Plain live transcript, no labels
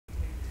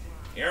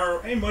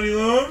Arrow. Hey, Money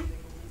Loan.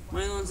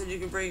 Money Loan said you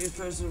can break his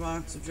personal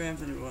box of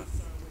draft anymore.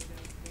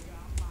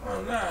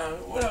 Oh, nah.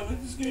 Whatever.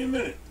 Just give me a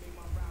minute.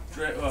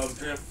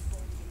 Draft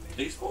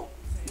baseball?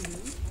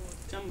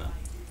 Jumbo.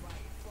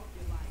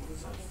 What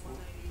is that for?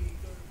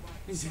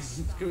 He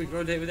says, can we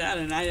rotate with that?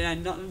 And I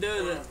had nothing to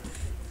do with it.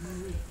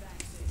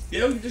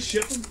 Yeah, we can just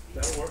ship them.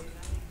 That'll work.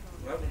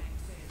 Whatever.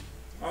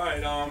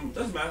 Alright,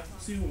 doesn't matter.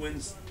 See who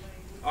wins.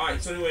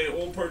 Alright, so anyway,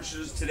 all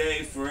purchases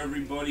today for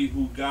everybody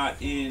who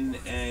got in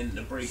and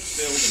the break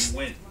filled and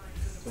went.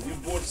 So if you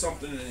bought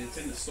something and it's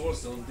in the store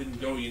still and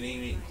didn't go, your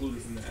name ain't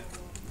included from that.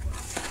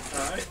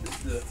 Alright,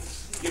 this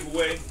is the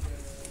giveaway.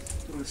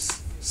 Doing a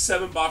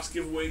 7-box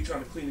giveaway,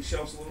 trying to clean the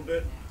shelves a little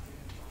bit.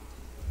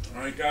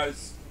 Alright,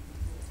 guys.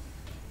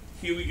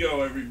 Here we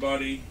go,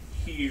 everybody.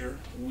 Here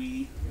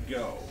we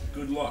go.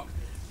 Good luck.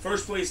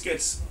 First place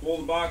gets all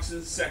the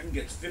boxes, second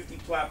gets 50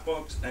 plat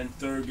bucks, and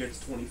third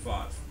gets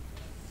 25.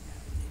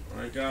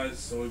 Alright, guys,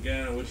 so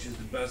again, I wish you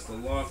the best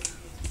of luck.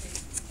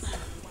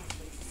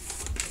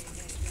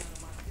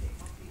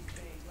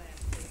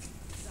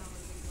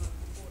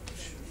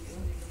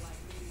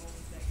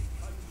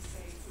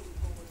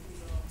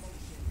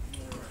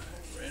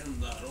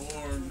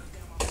 Random.org.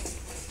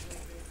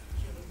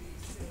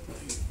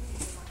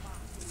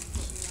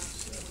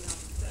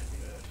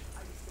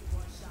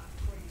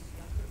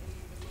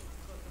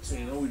 So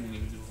you know we didn't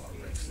even do a lot of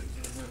breaks.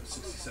 There's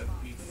 167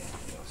 people on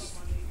the list.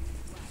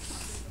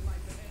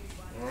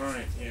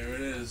 Alright, here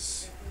it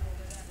is.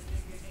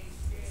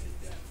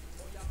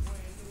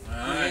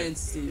 Alright. And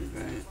Steve,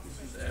 right?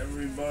 This is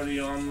everybody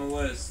on the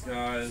list,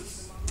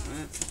 guys.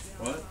 Right.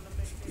 What?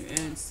 You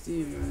and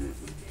Steve, right?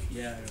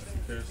 Yeah, I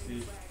got the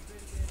Steve.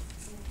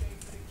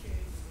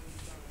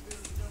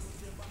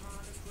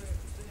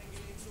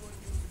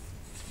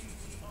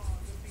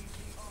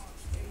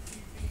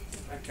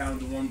 I counted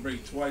the one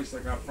break twice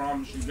like I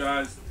promised you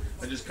guys.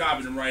 I just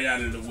copied them right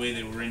out of the way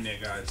they were in there,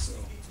 guys, so.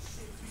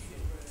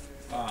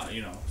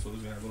 You know, so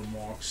there's gonna have little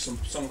marks. Some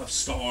have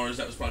stars,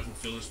 that was probably from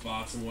filler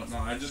spots and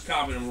whatnot. I just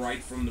copied them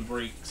right from the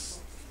breaks.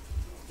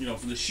 You know,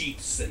 from the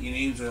sheets that your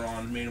names are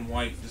on, made them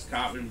white, just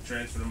copied them and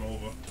transferred them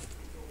over.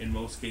 In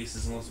most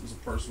cases, unless it was a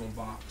personal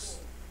box.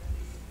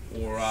 Or,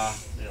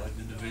 you know, like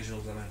the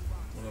divisionals and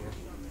whatever.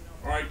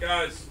 Alright,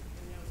 guys.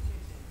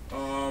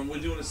 We're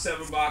doing a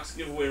 7-box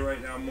giveaway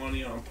right now.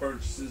 Money on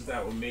purchases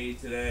that were made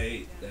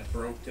today, that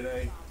broke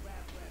today.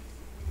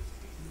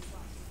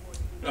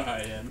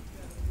 I am.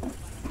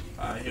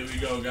 Alright, here we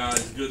go,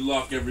 guys. Good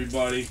luck,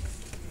 everybody.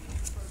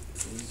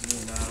 We'll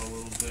zoom out a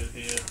little bit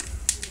here.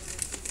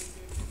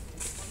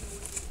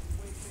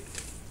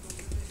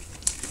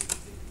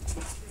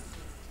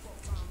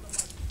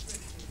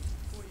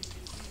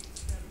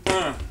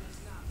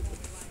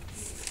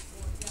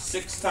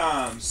 Six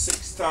times.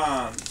 6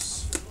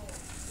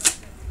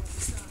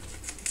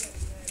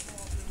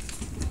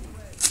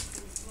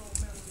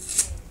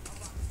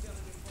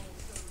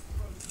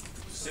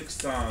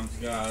 times,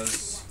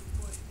 guys.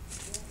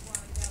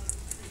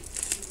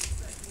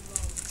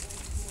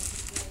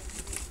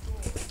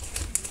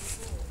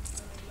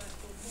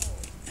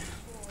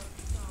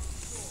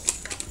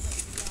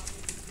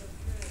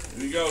 Here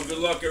we go. Good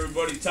luck,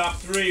 everybody. Top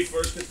 3.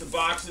 First gets the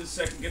boxes.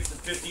 Second gets the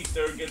 50.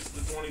 Third gets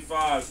the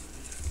 25.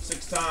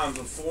 6 times.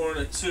 A 4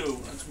 and a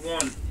 2. That's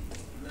 1.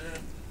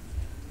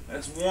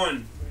 That's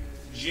 1.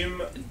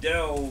 Jim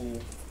Dell.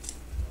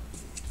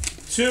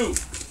 2.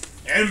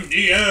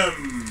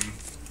 MDM.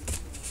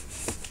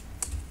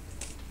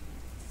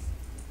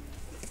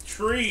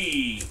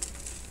 3.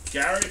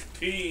 Garrett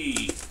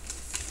P.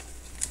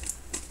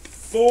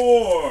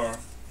 4.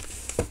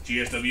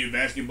 GSW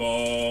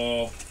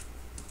Basketball.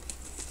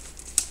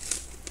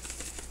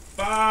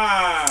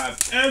 5.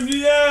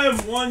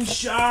 MDM. 1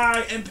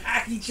 shy. And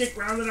Packy Chick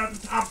rounded out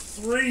the top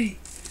 3.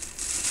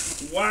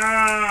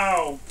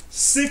 Wow.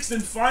 6th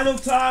and final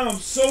time. I'm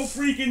so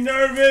freaking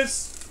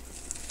nervous.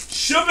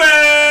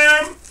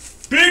 Shabam!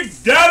 Big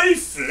Daddy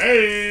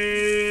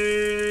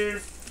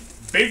Flav.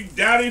 Big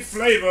Daddy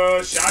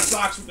Flavor. Shot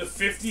Sox with the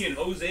 50 and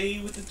Jose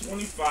with the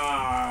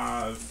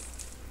 25.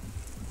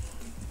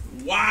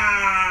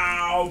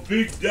 Wow.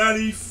 Big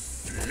Daddy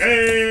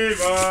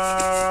Flavor.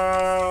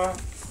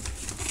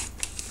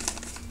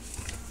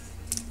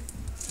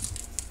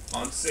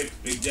 On 6,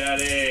 Big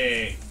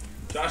Daddy.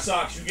 Shot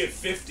Sox, you get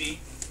 50.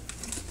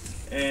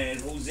 And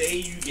Jose,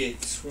 you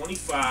get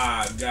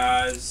 25,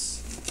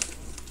 guys.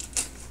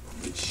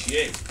 Good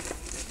shit.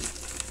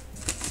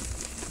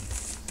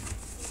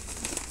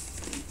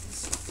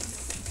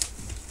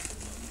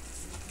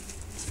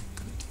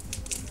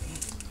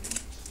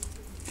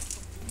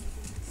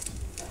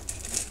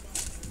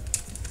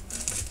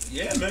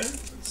 Yeah, man.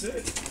 That's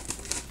it.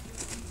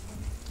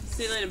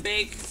 See you later,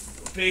 Bake.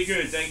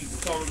 Baker, thank you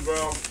for coming,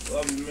 bro.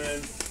 Love you,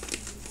 man.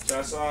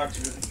 Shot Sox,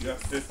 you got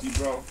 50,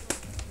 bro.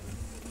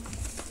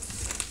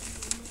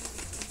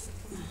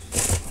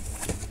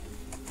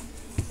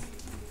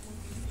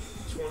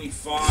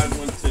 $25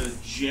 went to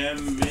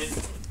Gem Mint.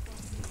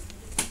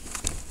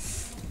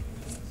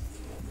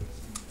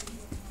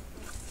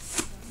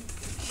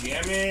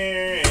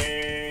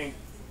 Jemmy.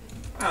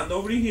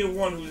 nobody here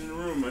won who's in the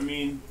room. I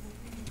mean...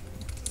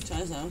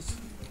 Chai's house.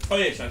 Oh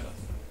yeah, Chai's house.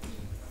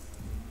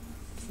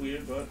 It's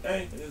weird, but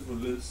hey, it is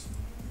what it is.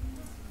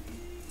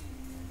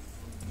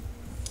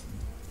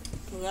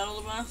 Pull out all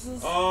the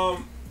boxes?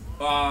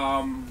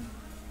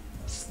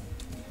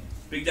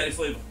 Big Daddy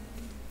Flavor.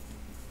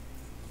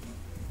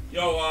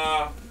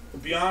 Yo, to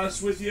be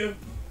honest with you,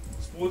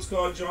 Sports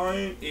Card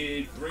Giant,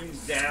 it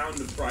brings down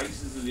the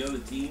prices of the other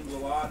teams a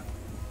lot.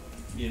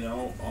 You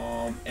know,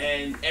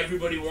 and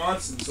everybody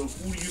wants them, so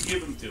who do you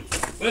give them to?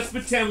 Let's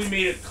pretend we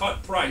made a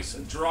cut price,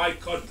 a dry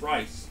cut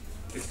price.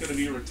 It's going to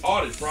be a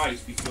retarded price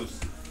because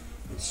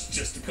it's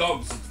just the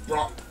Cubs. It's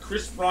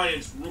Chris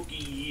Bryant's rookie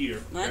year.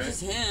 Okay? Not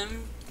just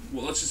him.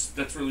 Well,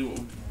 that's really what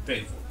we're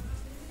paying for.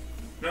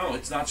 No,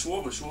 it's not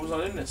Schwarber. Schwarber's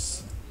not in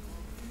this.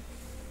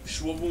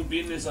 Schwarber won't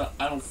be in this, I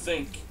don't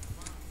think.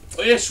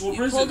 Oh yeah, Schwarber is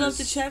in this. You pulled up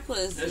the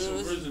checklist. Yeah, It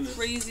was was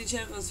crazy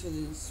checklist for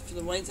these. For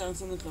the White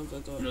Sox and the Cubs,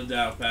 I thought. No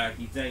doubt,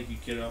 Packy. Thank you,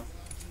 kiddo.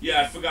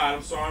 Yeah, I forgot.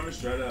 I'm sorry,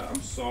 Mr. Edda.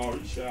 I'm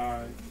sorry,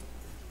 Shy.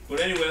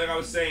 But anyway, like I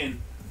was saying,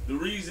 the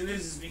reason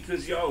is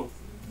because, yo,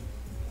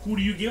 who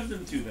do you give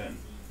them to then?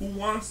 Who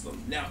wants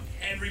them? Now,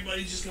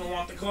 everybody's just going to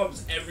want the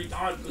Cubs every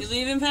time. You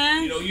leaving,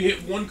 Pat? You know, you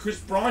hit one Chris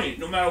Bryant,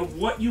 no matter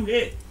what you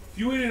hit. If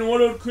you hit an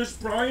auto Chris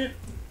Bryant,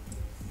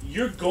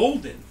 you're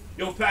golden.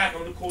 Yo, Pac,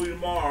 I'm going to call you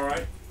tomorrow,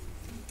 alright?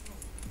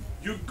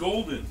 You're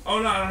golden. Oh,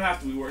 no, I don't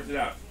have to. We worked it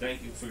out.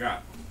 Thank you.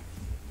 Forgot.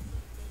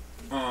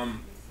 Have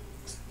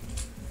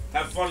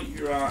fun at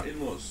your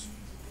in-laws.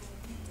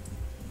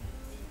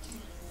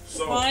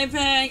 So, bye,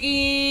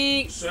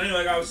 Peggy. So anyway,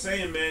 like I was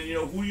saying, man, you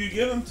know, who do you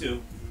give them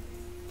to?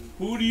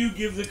 Who do you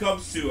give the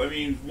Cubs to? I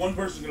mean, one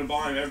person's going to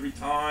buy them every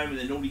time, and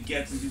then nobody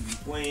gets them because he's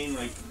playing.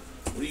 Like,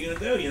 what are you going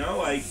to do, you know?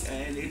 Like,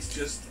 and it's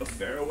just a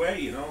fair way,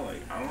 you know?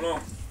 Like, I don't know.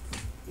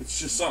 It's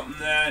just something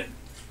that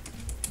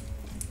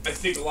I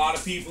think a lot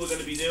of people are going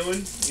to be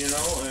doing, you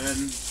know,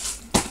 and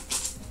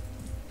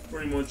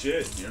pretty much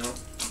it, you know.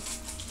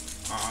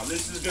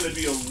 This is going to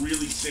be a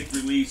really sick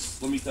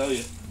release, let me tell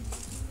you.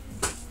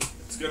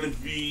 It's going to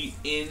be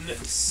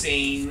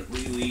insane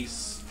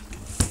release.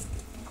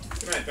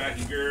 Good night,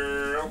 Packy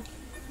girl.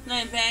 Good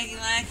night, Packy,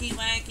 lacky,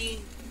 wacky.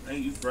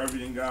 Thank you for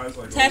everything, guys.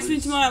 Like text always. Me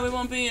tomorrow. We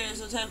won't be here,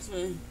 so text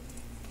me.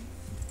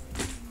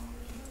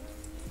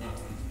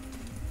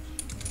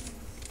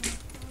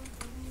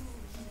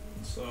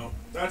 So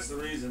that's the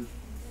reason.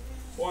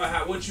 Boy,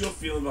 what's your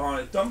feeling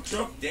behind it? Dump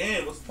Truck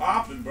Dan, what's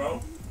popping,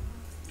 bro?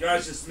 You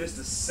guys just missed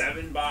a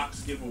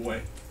 7-box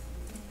giveaway.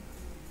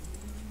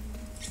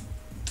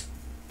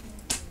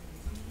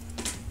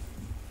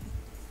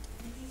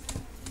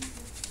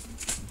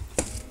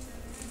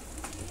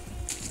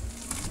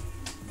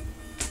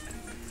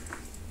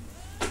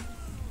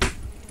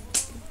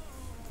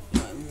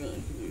 I'm really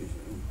confused.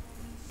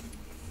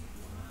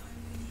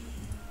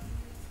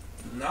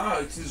 Nah,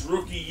 it's his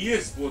rookie year,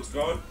 Sports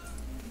Card.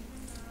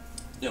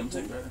 Yeah, I'm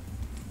taking that.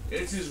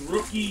 It's his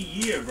rookie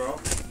year, bro.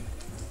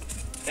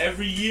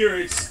 Every year,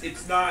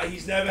 it's not.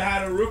 He's never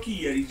had a rookie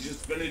yet. He's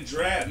just been a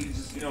draft. He's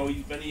just, you know,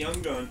 he's been a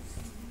young gun.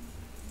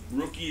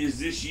 Rookie is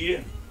this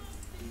year.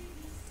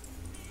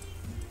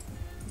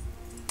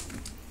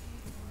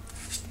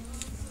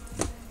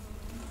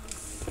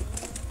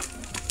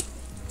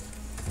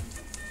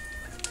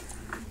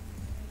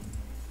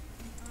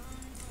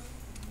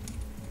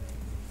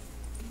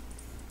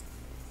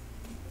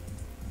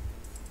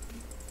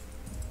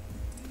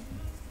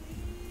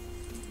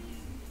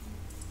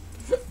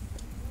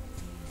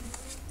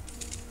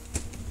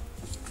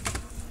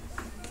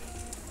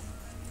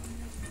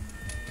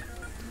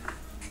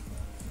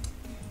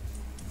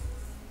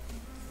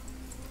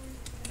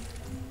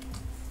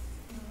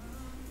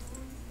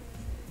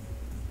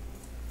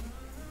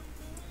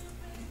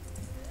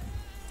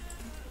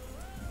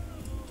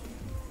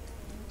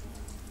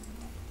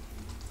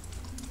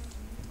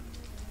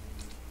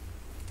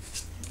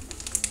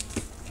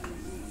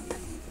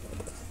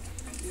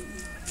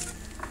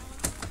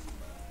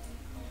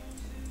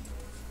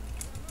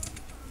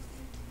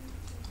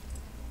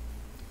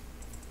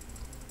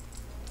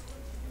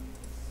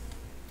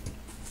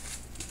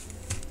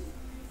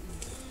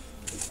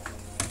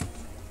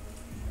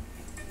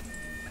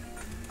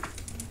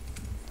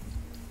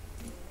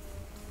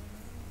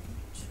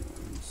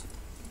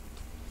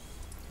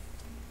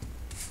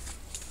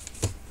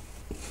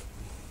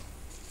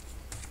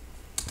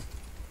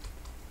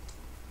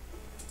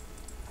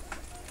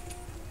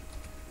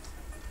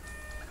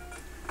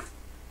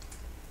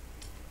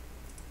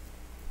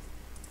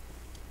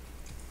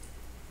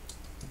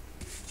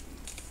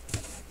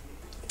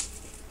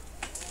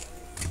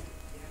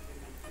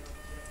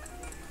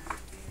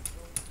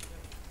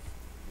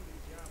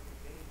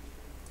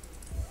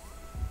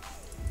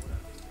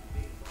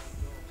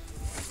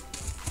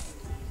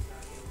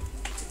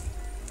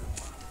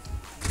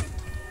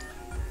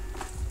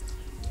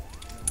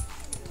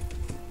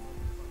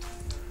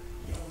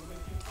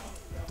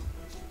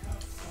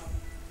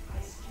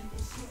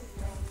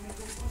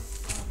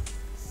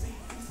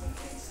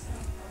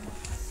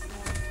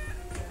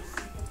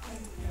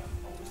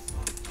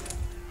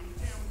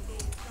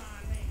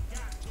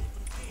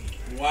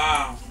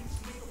 Wow.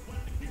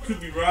 You could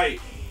be right.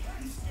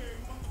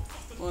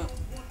 What?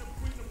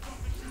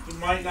 He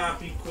might not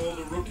be called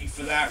a rookie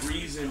for that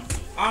reason.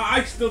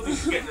 I still think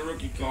he's getting a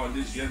rookie card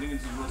this year. I think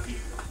it's a rookie.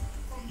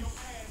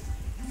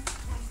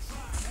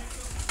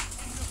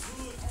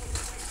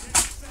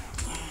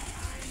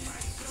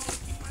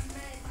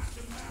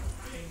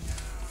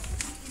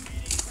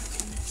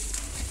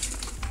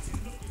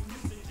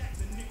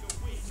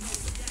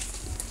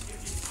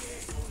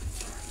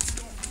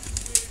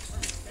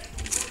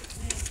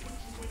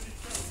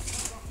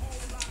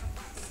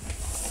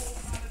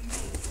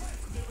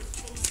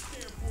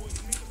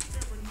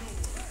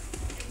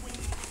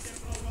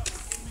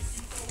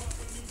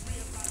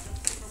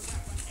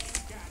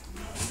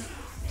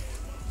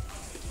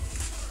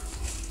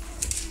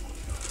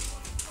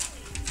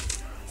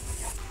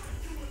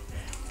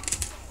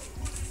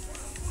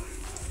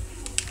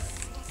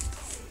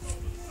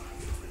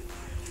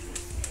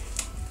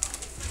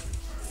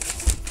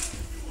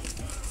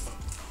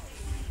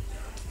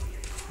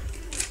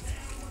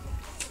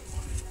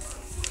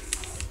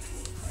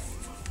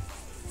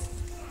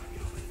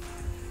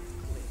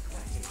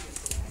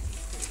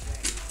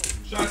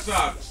 Shot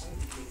Sox.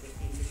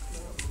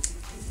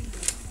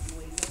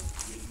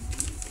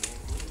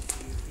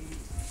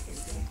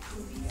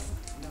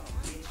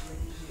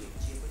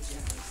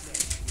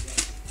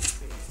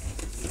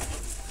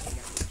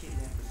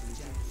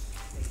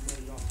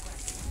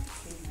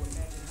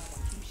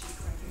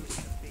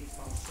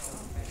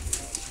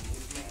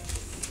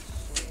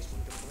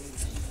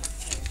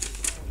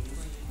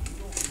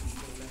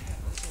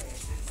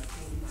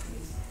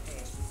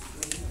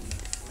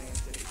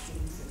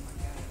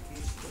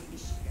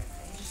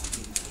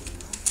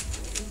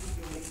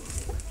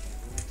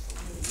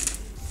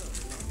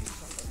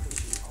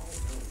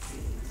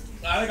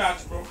 I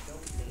got you, bro.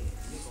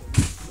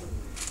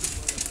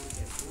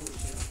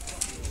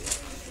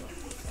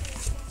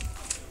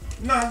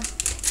 Nah,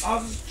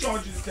 I'll just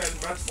charge you the 10.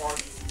 That's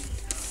fine.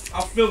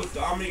 I'll fill it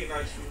though. I'll make it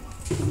nice for you.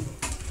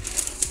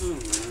 Oh,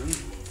 man.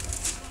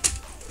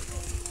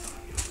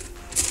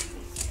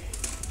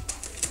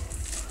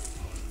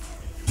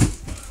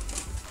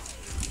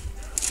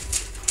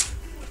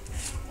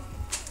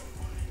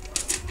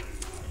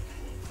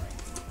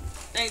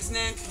 Thanks,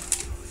 Nick.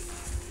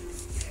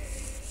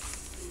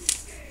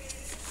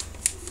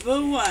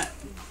 Boo what?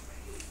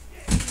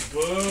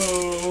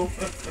 Boo.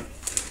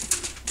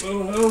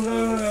 Boo hoo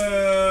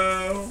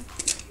hoo.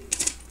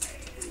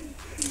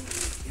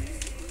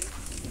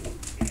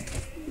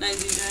 Night,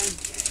 DJ.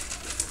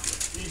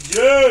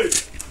 DJ.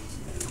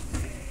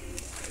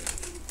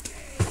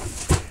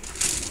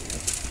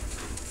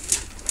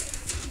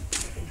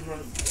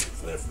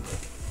 Flare from there.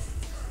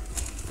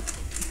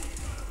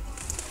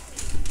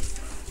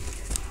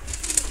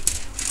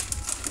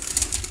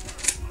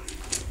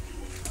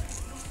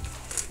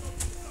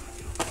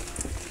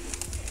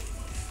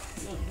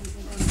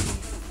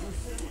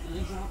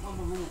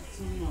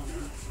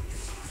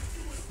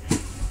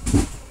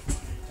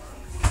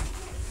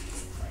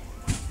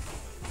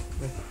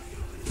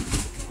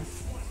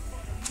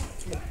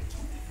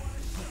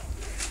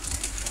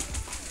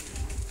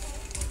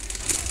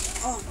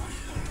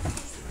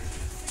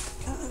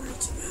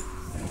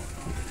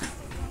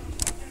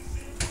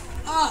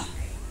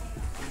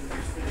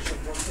 Finish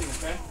up one thing,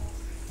 okay?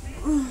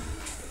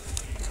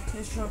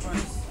 Here's your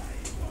rice.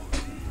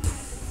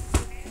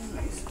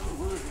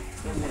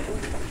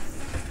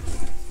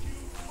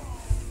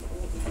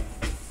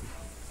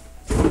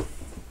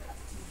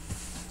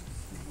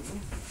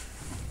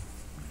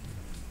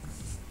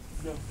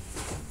 No.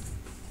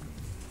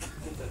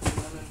 Get that thing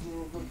on there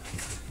real quick.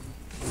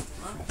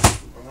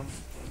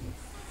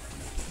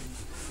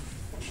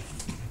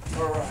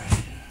 All right.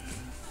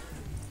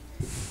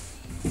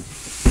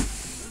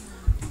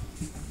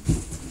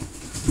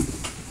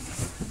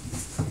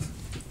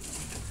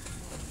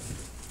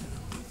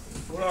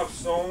 What up,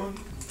 Solon?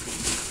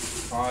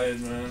 Tired,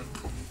 man.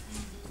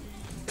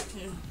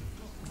 Yeah.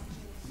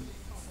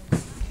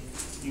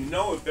 You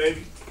know it,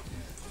 baby.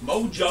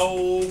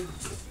 Mojo.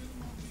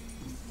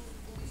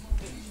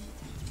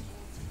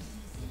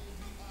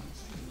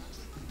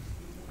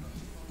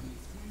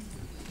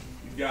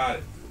 You got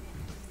it.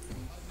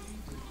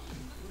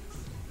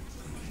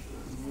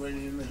 Wait a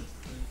minute.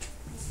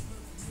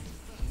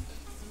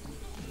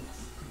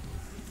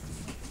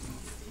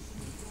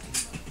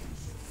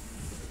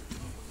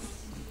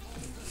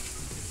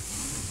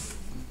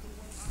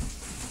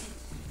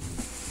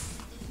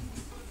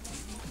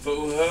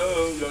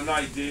 Boo-hoo, yo,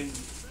 night, D.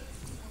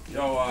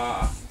 Yo,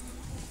 I'm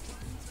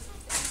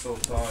so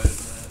tired, man.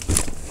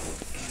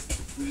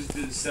 We just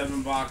did a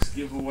 7-box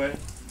giveaway.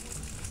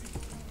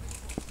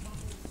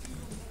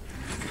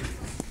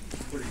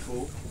 Pretty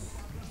cool.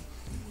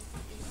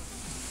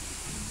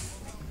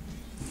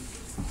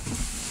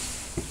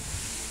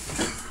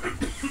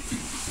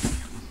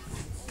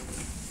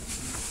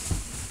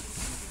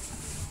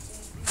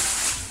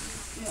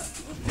 Yeah,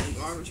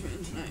 garbage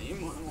man tonight. You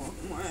want to walk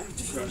more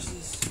active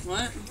versus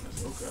what?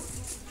 That's okay.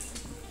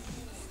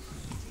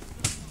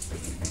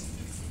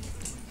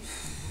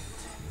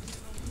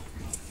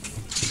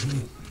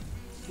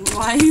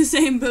 Why are you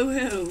saying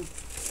boo-hoo?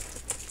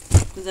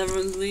 Because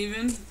everyone's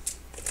leaving?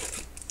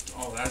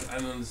 Oh, I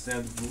don't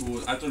understand the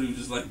boo-hoo. I thought he was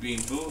just like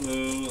being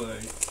boo-hoo,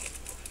 like...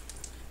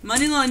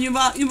 Moneylon, you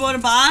bought a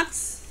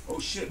box? Oh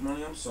shit,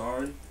 Money, I'm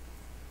sorry.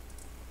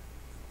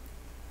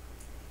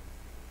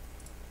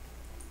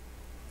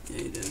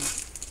 Yeah, you did.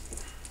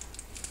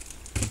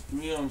 Give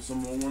me some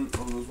more of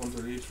those ones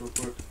of these real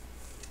quick.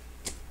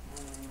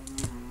 Let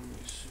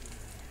me see.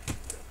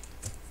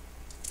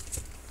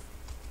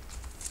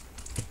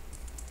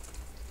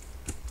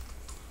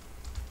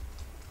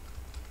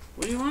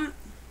 What do you want?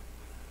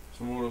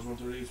 Some more of those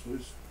ones of these,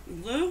 please.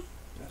 Blue?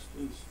 Yes,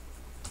 please.